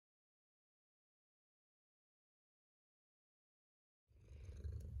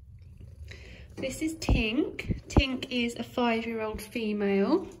This is Tink. Tink is a 5-year-old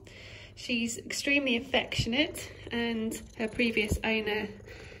female. She's extremely affectionate, and her previous owner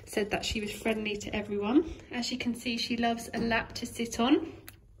said that she was friendly to everyone. As you can see, she loves a lap to sit on.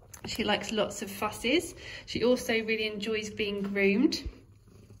 She likes lots of fusses. She also really enjoys being groomed.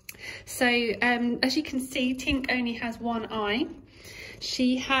 So as you can see, Tink only has one eye.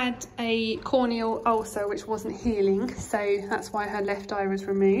 She had a corneal ulcer which wasn't healing, so that's why her left eye was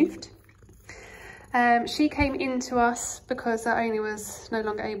removed. She came into us because our owner was no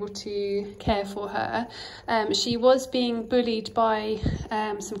longer able to care for her. She was being bullied by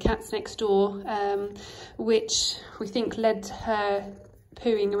some cats next door, which we think led to her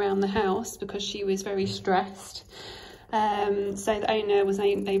pooing around the house because she was very stressed. So the owner was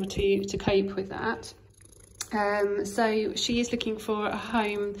able to cope with that. So she is looking for a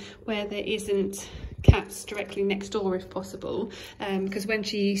home where there isn't cats directly next door if possible, because when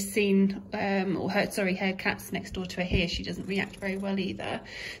she's seen heard cats next door to her here, she doesn't react very well either.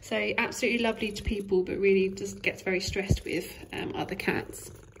 So absolutely lovely to people, but really just gets very stressed with other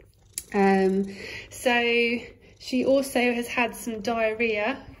cats. So she also has had some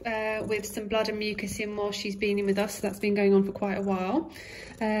diarrhea with some blood and mucus in while she's been in with us, so that's been going on for quite a while.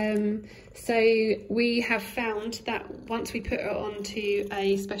 So we have found that once we put her onto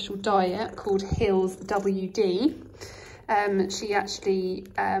a special diet called Hill's WD, she actually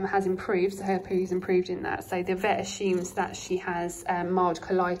has improved, so her poo's improved in that. So the vet assumes that she has mild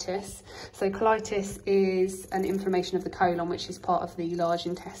colitis. So colitis is an inflammation of the colon, which is part of the large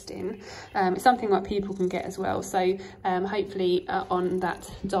intestine. It's something that people can get as well. So hopefully on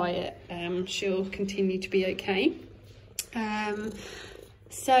that diet, she'll continue to be okay.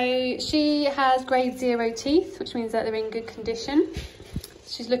 So she has grade 0 teeth, which means that they're in good condition.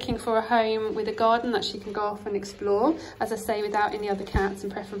 She's looking for a home with a garden that she can go off and explore, as I say, without any other cats,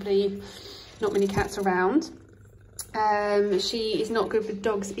 and preferably not many cats around. She is not good with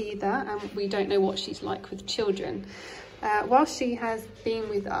dogs either, and we don't know what she's like with children. While she has been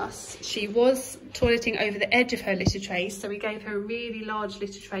with us, she was toileting over the edge of her litter tray, so we gave her a really large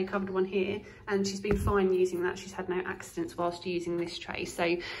litter tray, covered one here, and she's been fine using that. She's had no accidents whilst using this tray,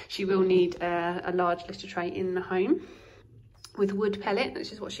 so she will need a large litter tray in the home with wood pellet,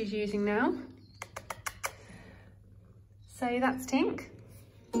 which is what she's using now. So that's Tink.